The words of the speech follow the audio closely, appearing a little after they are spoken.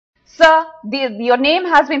Sir, your name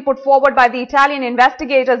has been put forward by the Italian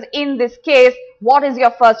investigators in this case. What is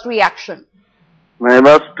your first reaction? My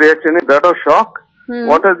first reaction is that of shock.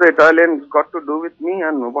 What has the Italians got to do with me,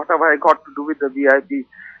 and what have I got to do with the VIP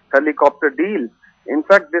helicopter deal? In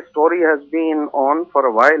fact, this story has been on for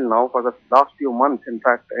a while now, for the last few months. In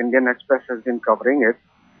fact, Indian Express has been covering it.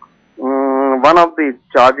 One of the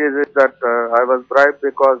charges is that I was bribed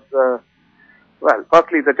because, well,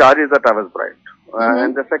 firstly, the charge is that I was bribed.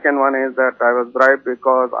 And the second one is that I was bribed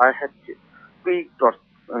because I had tweaked, or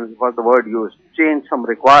was the word used, changed some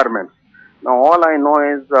requirements. Now, all I know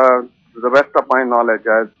is, to the best of my knowledge,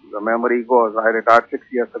 as the memory goes, I retired 6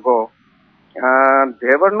 years ago, and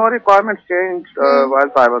there were no requirements changed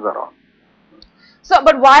whilst I was around. So,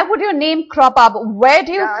 but why would your name crop up? Where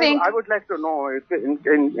do you think? I would like to know, if in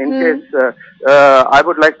case, I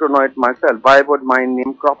would like to know it myself. Why would my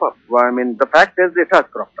name crop up? Well, I mean, the fact is it has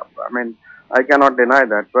cropped up. I mean, I cannot deny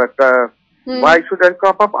that. But why should it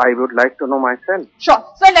crop up? I would like to know myself. Sure.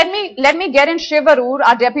 So let me get in Shiv Arur,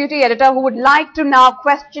 our deputy editor, who would like to now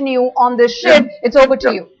question you on this. Shiv, it's over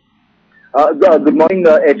to you. Good morning,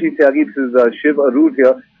 SP Tyagi. This is Shiv Arur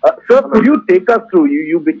here. Sir, could you take us through?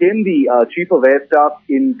 You became the Chief of Air Staff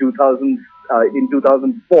in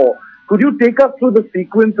 2004. Could you take us through the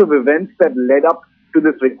sequence of events that led up to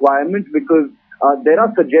this requirement? Because there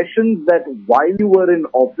are suggestions that while you were in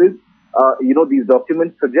office, these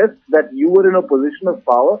documents suggest that you were in a position of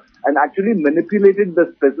power and actually manipulated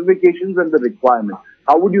the specifications and the requirements.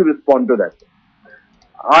 How would you respond to that?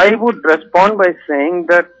 I would respond by saying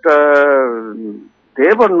that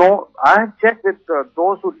there were no, I have checked with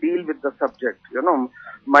those who deal with the subject,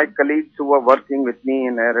 my colleagues who were working with me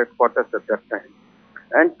in air headquarters at that time.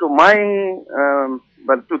 And to my,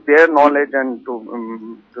 to their knowledge and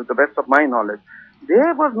to the best of my knowledge,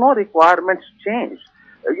 there was no requirements changed.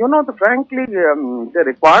 Frankly, the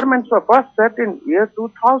requirements were first set in year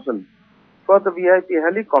 2000 for the VIP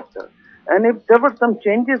helicopter. And if there were some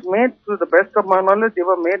changes made, to the best of my knowledge, they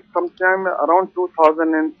were made sometime around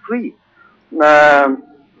 2003.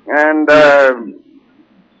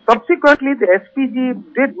 Subsequently, the SPG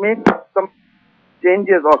did make some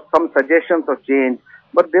changes or some suggestions of change,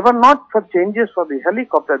 but they were not for changes for the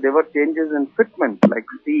helicopter. They were changes in fitment, like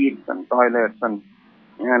seats and toilets and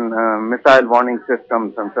missile warning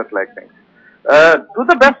systems and such like things. To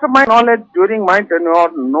the best of my knowledge, during my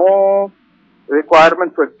tenure, no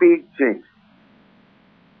requirements were changed.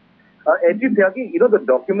 SP Tyagi, the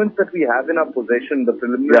documents that we have in our possession, the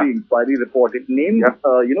preliminary inquiry report, it names,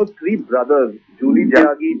 three brothers, Julie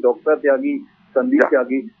Tyagi, Dr. Tyagi, Sandeep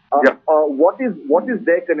Tyagi. What is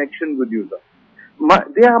their connection with you, sir?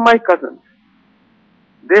 They are my cousins.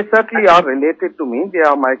 They certainly are related to me. They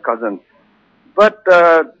are my cousins. But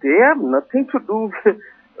they have nothing to do with,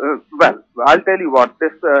 well, I'll tell you what,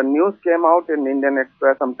 this news came out in Indian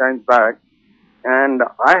Express some time back, and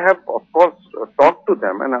I have, of course, talked to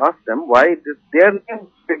them and asked them why their names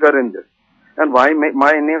figure in this, and why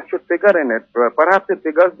my name should figure in it. Perhaps it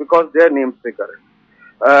figures because their names figure in it.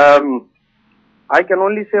 I can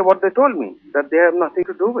only say what they told me, that they have nothing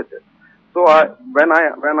to do with it. So when I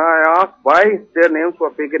asked why their names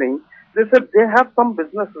were figuring, they said they have some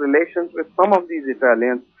business relations with some of these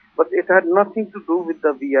Italians, but it had nothing to do with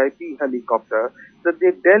the VIP helicopter, that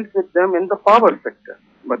they dealt with them in the power sector.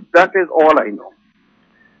 But that is all I know.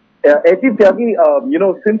 SP Tyagi,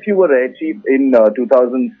 since you were Air Chief in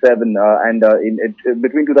 2007 and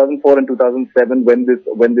between 2004 and 2007, when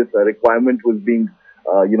this requirement was being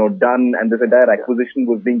done and this entire acquisition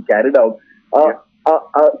was being carried out,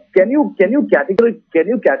 can you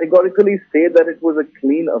categorically say that it was a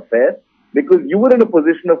clean affair? Because you were in a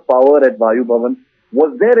position of power at Vayu Bhavan.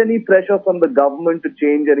 Was there any pressure from the government to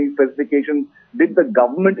change any specifications? Did the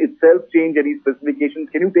government itself change any specifications?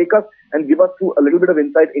 Can you take us and give us a little bit of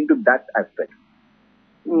insight into that aspect?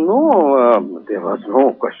 No, there was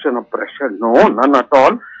no question of pressure. No, none at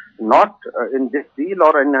all. Not in this deal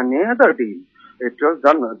or in any other deal. It was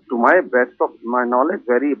done, to my best of my knowledge,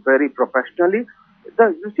 very, very professionally.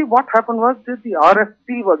 You see, what happened was that the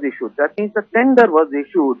RFP was issued. That means the tender was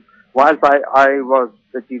issued whilst I was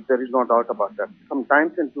the chief. There is no doubt about that.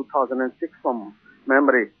 Sometimes in 2006 from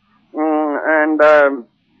memory. And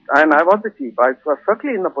I was the chief. I was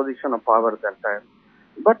certainly in a position of power at that time.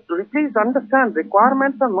 But please understand,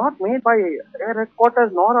 requirements are not made by air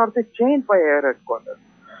headquarters, nor are they changed by air headquarters.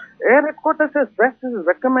 Air headquarters is best as a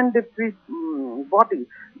recommendatory body.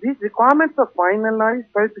 These requirements are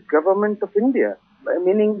finalized by the government of India,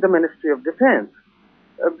 meaning the Ministry of Defense.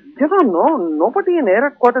 Nobody in air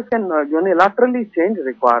headquarters can unilaterally change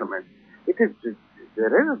requirements.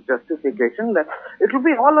 There is justification that it will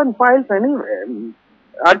be all on files anyway.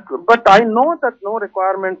 But I know that no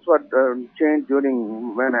requirements were changed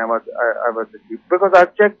during when I was a chief, because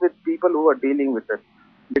I've checked with people who are dealing with it.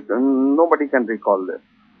 Nobody can recall this.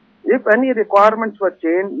 If any requirements were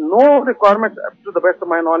changed, no requirements, to the best of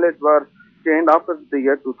my knowledge, were changed after the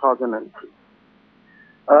year 2003.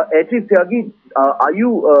 SP Tyagi, are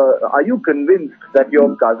you convinced that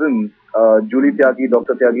your cousins, Julie Tyagi,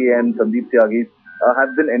 Dr. Tyagi, and Sandeep Tyagi,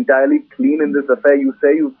 have been entirely clean in this affair? You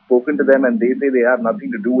say you've spoken to them and they say they have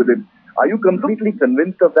nothing to do with it. Are you completely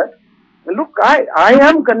convinced of that? Look, I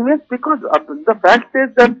am convinced, because the fact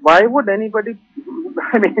is that why would anybody,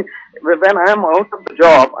 I mean, when I am out of the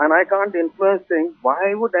job and I can't influence things,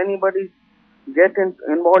 why would anybody get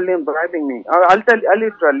involved in bribing me? I'll tell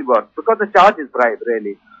you what, because the charge is bribe,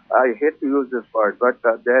 really. I hate to use this word, but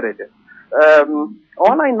there it is.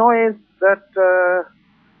 All I know is that,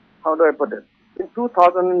 how do I put it? In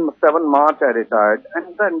 2007 March I retired,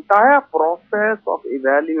 and the entire process of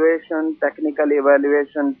evaluation, technical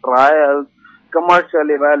evaluation, trials, commercial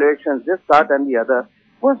evaluations, this, that and the other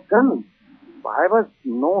was done. I was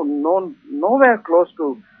nowhere close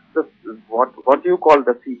to this, what you call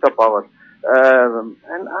the CETA power. And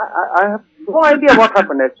I have no idea what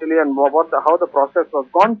happened actually, and how the process was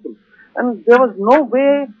gone through. And there was no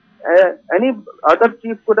way any other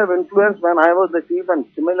chief could have influenced when I was the chief, and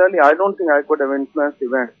similarly, I don't think I could have influenced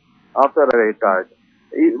events after I retired.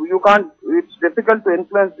 You can't, it's difficult to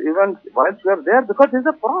influence events whilst you are there, because it's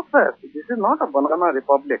a process. This is not a banana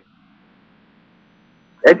republic.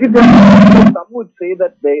 Actually, some would say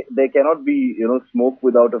that there cannot be, smoke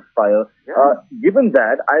without a fire. Yeah. Given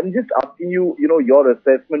that, I'm just asking you, your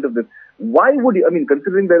assessment of this. Why would you,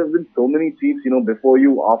 considering there have been so many chiefs, before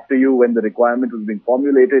you, after you, when the requirement was being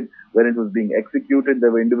formulated, when it was being executed,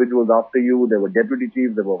 there were individuals after you, there were deputy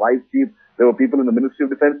chiefs, there were vice chiefs, there were people in the Ministry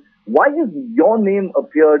of Defense. Why has your name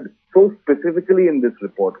appeared so specifically in this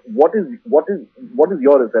report? What is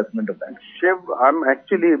your assessment of that? Shiv, I'm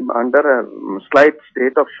actually under a slight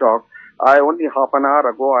state of shock. Only half an hour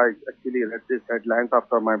ago, I actually read these headlines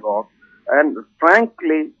after my walk. And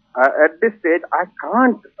frankly, at this stage, I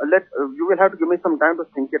can't you will have to give me some time to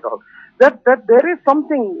think it out. That there is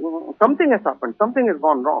something has happened, something has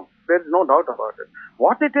gone wrong. There's no doubt about it.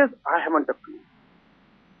 What it is, I haven't a clue.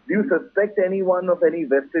 Do you suspect anyone of any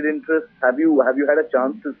vested interest? Have you had a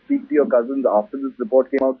chance to speak to your cousins after this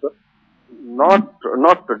report came out, sir?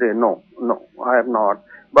 Not today. No, I have not.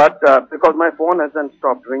 But because my phone hasn't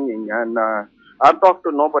stopped ringing, and I've talked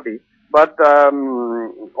to nobody. But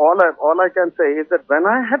all I can say is that when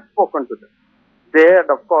I had spoken to them, they had,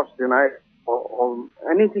 of course, denied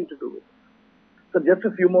anything to do with it. So just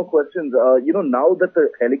a few more questions. Now that the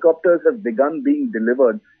helicopters have begun being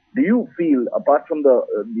delivered, do you feel, apart from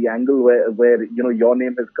the angle where your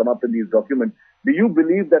name has come up in these documents, do you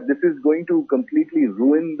believe that this is going to completely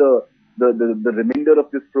ruin the remainder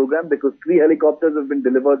of this program? Because 3 helicopters have been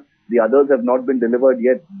delivered, the others have not been delivered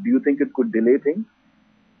yet. Do you think it could delay things?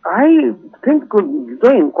 I think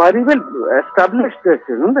the inquiry will establish this,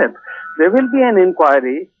 isn't it? There will be an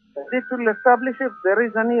inquiry. It will establish if there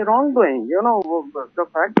is any wrongdoing. The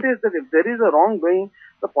fact is that if there is a wrongdoing,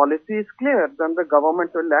 the policy is clear, then the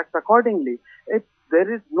government will act accordingly. If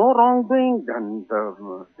there is no wrongdoing, then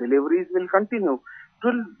the deliveries will continue.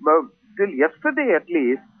 Till yesterday at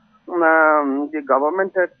least, the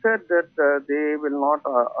government had said that they will not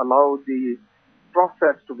allow the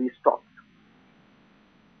process to be stopped.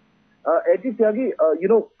 SP Tyagi,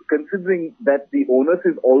 considering that the onus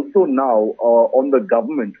is also now on the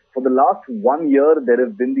government, for the last 1 year, there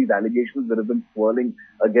have been these allegations that have been swirling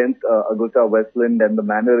against Augusta Westland and the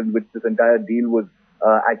manner in which this entire deal was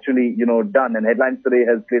actually, done. And Headlines Today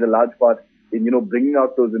has played a large part in, bringing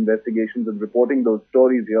out those investigations and reporting those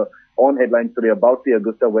stories here on Headlines Today about the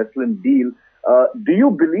Augusta Westland deal. Do you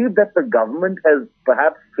believe that the government has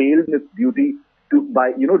perhaps failed in its duty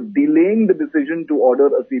by delaying the decision to order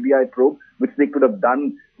a CBI probe, which they could have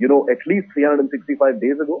done, at least 365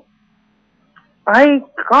 days ago? I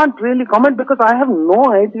can't really comment because I have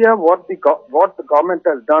no idea what the government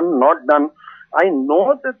has done, not done. I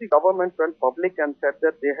know that the government went public and said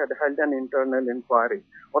that they had held an internal inquiry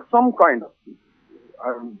or some kind of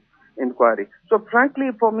inquiry. So frankly,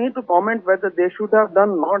 for me to comment whether they should have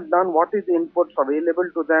done, not done, what is the inputs available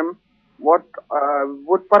to them, what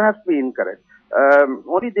would perhaps be incorrect.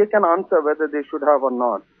 Only they can answer whether they should have or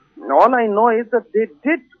not. All I know is that they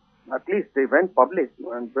did, at least they went public,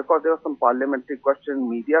 and because there was some parliamentary question,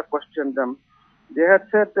 media questioned them. They had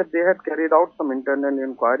said that they had carried out some internal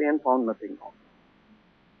inquiry and found nothing wrong.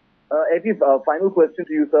 Final question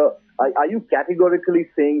to you, sir. Are you categorically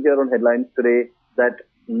saying here on Headlines Today that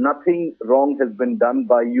nothing wrong has been done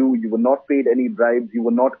by you. You were not paid any bribes. You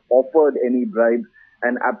were not offered any bribes,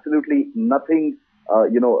 and absolutely nothing,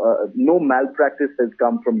 no malpractice has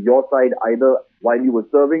come from your side either while you were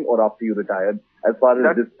serving or after you retired, as far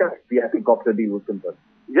as the helicopter deal was concerned.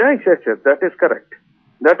 Yes. That is correct.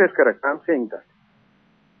 That is correct. I'm saying that.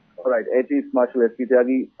 All right, Air Chief Marshal SP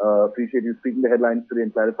Tyagi, appreciate you speaking the headlines today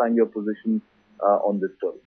and clarifying your position on this story.